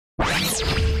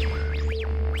You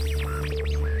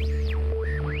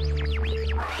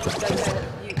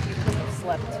couldn't have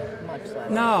slept much last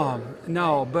night.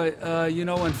 No, but you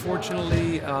know,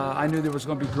 unfortunately, I knew there was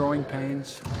going to be growing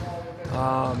pains.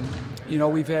 You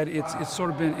know, it's sort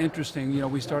of been interesting. You know,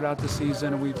 we start out the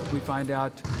season and we find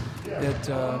out that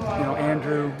you know,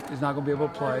 Andrew is not going to be able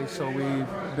to play, so we've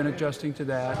been adjusting to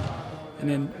that. And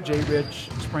then Jay Rich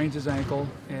sprains his ankle,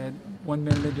 and 1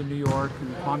 minute into New York,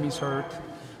 and Kwame's hurt,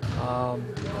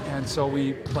 and so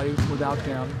we play without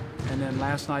them. And then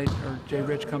last night, Jay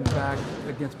Rich comes back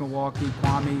against Milwaukee,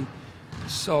 Kwame.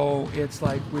 So it's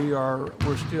like we're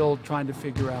still trying to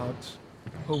figure out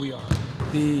who we are.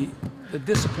 The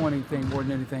disappointing thing more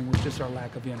than anything was just our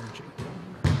lack of energy.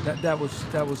 That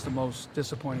was the most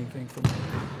disappointing thing for me.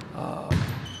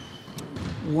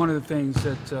 One of the things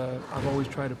that I've always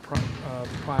tried to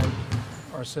pride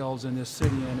ourselves in this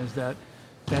city in is that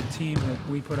team that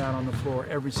we put out on the floor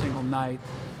every single night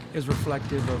is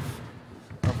reflective of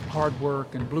hard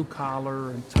work and blue collar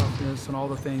and toughness and all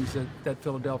the things that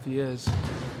Philadelphia is.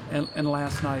 And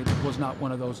last night was not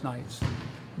one of those nights.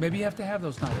 Maybe you have to have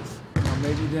those nights. You know,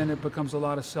 maybe then it becomes a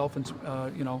lot of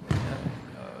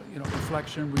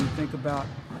reflection when you think about.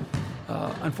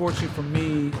 Unfortunately for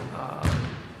me,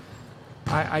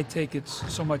 I take it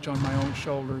so much on my own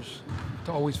shoulders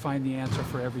to always find the answer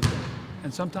for everything.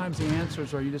 And sometimes the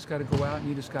answers are you just got to go out and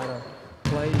you just got to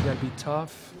play. You got to be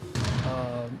tough.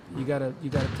 You got to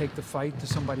take the fight to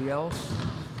somebody else.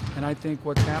 And I think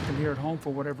what's happened here at home,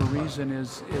 for whatever reason,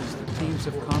 is the teams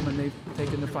have come and they've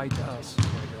taken the fight to us.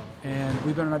 And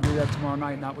we better not do that tomorrow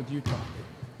night, not with Utah.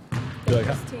 Doug,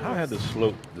 how had the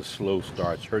slow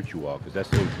starts hurt you all? Because that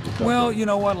seems to be well, you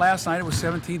know what? Last night it was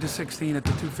 17-16 at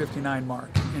the 2:59 mark.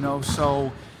 You know,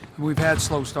 so we've had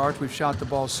slow starts. We've shot the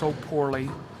ball so poorly.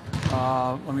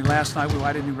 I mean, last night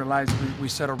I didn't even realize we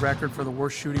set a record for the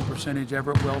worst shooting percentage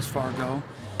ever at Wells Fargo.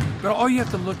 But all you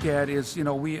have to look at is, you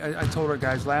know, I told our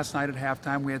guys last night at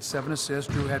halftime we had 7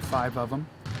 assists. Drew had 5 of them.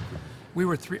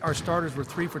 Our starters were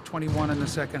 3 for 21 in the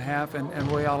second half,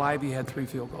 and Royale Ivy had 3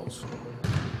 field goals.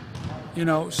 You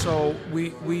know, so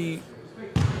we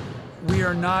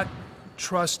are not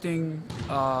trusting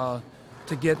to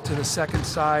get to the second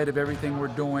side of everything we're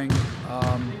doing.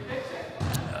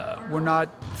 We're not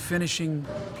finishing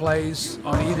plays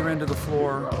on either end of the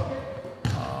floor,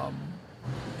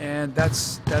 and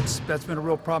that's been a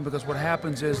real problem, because what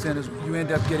happens is you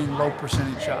end up getting low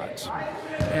percentage shots,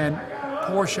 and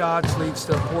poor shots leads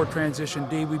to poor transition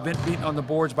D. We've been beaten on the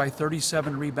boards by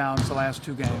 37 rebounds the last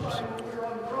 2 games.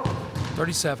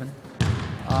 37,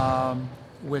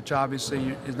 which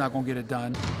obviously is not going to get it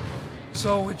done.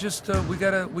 So it just we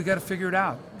gotta figure it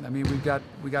out. I mean,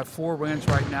 we got 4 wins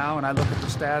right now, and I look at the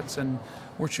stats, and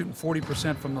we're shooting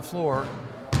 40% from the floor,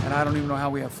 and I don't even know how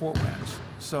we have 4 wins.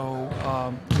 So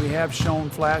we have shown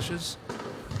flashes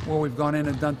where we've gone in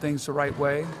and done things the right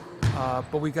way,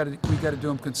 but we got to do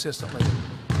them consistently.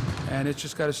 And it's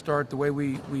just got to start the way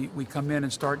we come in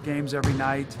and start games every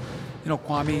night. You know,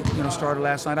 Kwame, you know, started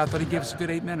last night. I thought he gave us a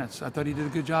good 8 minutes. I thought he did a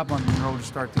good job on Monroe to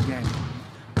start the game.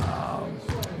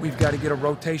 We've got to get a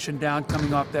rotation down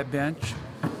coming off that bench,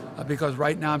 because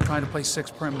right now I'm trying to play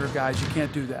 6 perimeter guys. You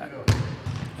can't do that.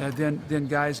 Then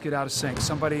guys get out of sync.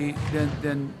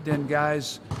 Then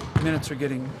guys' minutes are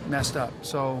getting messed up.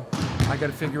 So I got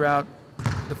to figure out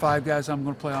the 5 guys I'm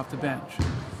going to play off the bench,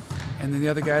 and then the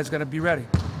other guys got to be ready.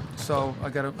 So I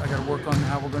got to work on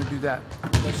how we're going to do that.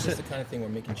 Is this the kind of thing where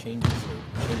making changes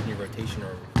or changing your rotation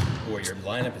or your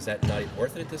lineup, is that not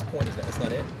worth it at this point? That's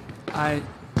not it?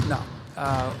 No.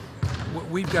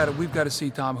 We've got to see,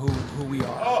 Tom, who we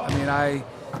are. I mean, I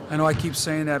know I keep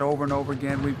saying that over and over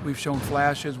again. We've shown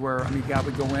flashes where, I mean, God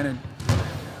would go in and,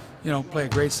 you know, play a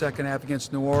great second half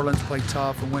against New Orleans, play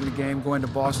tough and win the game, go into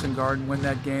Boston Garden, win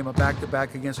that game, a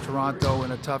back-to-back against Toronto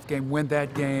in a tough game, win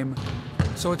that game.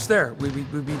 So it's there. We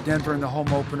beat Denver in the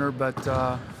home opener, but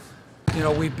you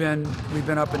know, we've been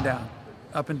up and down,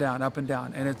 up and down, up and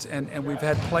down, and we've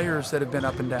had players that have been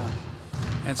up and down,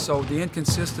 and so the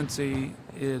inconsistency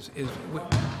is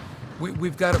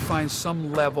we've got to find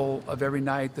some level of every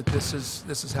night that this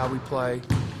is how we play.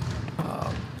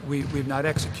 We've not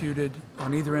executed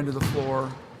on either end of the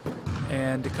floor,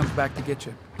 and it comes back to get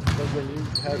you. But when you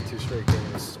have 2 straight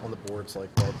games on the boards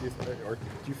like that, do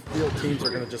you feel teams are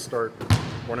going to just start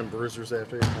running bruisers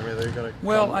after you? I mean, they're going to.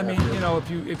 Well, I mean, you know, if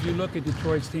you look at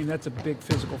Detroit's team, that's a big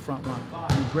physical front line.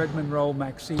 I mean, Greg Monroe,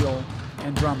 Maxeel,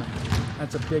 and Drummond.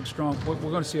 That's a big, strong. We're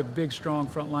going to see a big, strong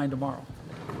front line tomorrow.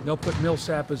 They'll put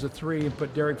Millsap as a 3 and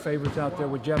put Derek Favors out there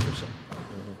with Jefferson.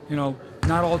 You know,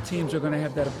 not all teams are going to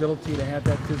have that ability to have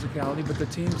that physicality, but the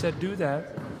teams that do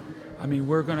that, I mean,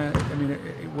 we're gonna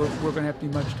have to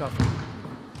be much tougher,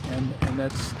 and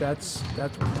that's.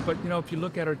 But you know, if you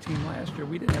look at our team last year,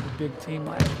 we didn't have a big team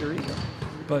last year either.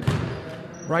 But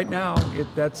right now,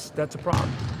 that's a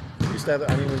problem. You used to have,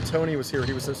 I mean, when Tony was here,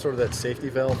 he was sort of that safety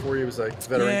valve for you. He was like a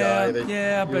veteran guy.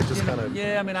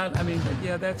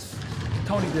 That's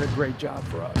Tony did a great job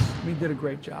for us. He did a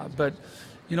great job, but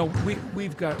you know,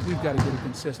 we've got to get a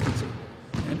consistency.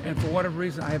 And for whatever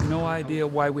reason, I have no idea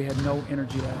why we had no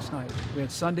energy last night. We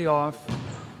had Sunday off,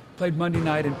 played Monday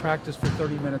night, and practiced for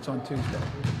 30 minutes on Tuesday.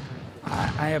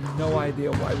 I have no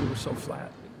idea why we were so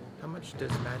flat. How much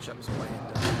does matchups play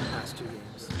into the past 2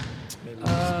 games? Maybe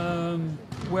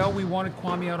well, we wanted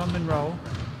Kwame out on Monroe,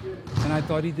 and I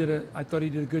thought he did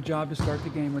a good job to start the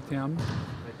game with him.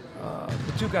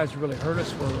 The two guys who really hurt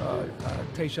us were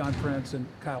Tayshaun Prince and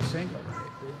Kyle Singler.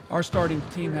 Our starting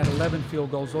team had 11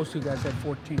 field goals. Those two guys had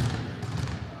 14.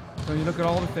 So you look at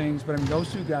all the things, but I mean,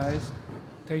 those two guys,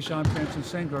 Tayshaun Prince and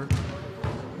Singler,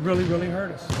 really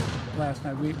hurt us last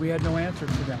night. We had no answer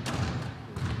to them.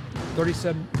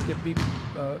 37 get beat,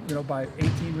 by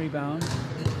 18 rebounds,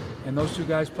 and those two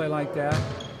guys play like that.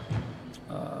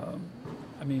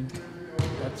 I mean,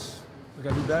 we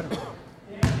got to do better.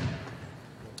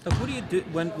 So what do you do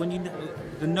when you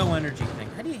the no energy thing?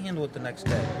 How do you handle it the next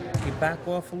day? Do you back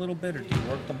off a little bit, or do you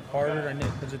work them harder?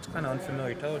 Because it's kind of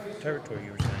unfamiliar territory,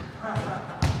 you were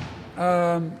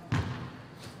saying.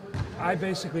 I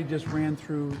basically just ran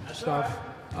through stuff,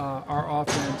 our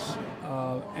offense,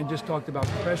 and just talked about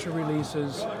pressure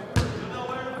releases.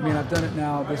 I mean, I've done it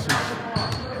now. This is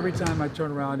every time I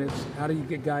turn around. It's how do you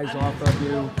get guys off of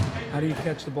you? How do you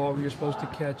catch the ball when you're supposed to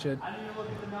catch it?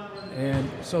 And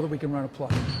so that we can run a play.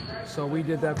 So we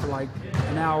did that for like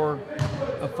an hour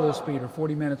of full speed or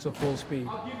 40 minutes of full speed.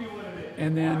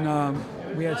 And then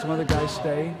we had some other guys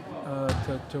stay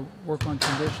to work on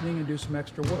conditioning and do some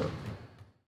extra work.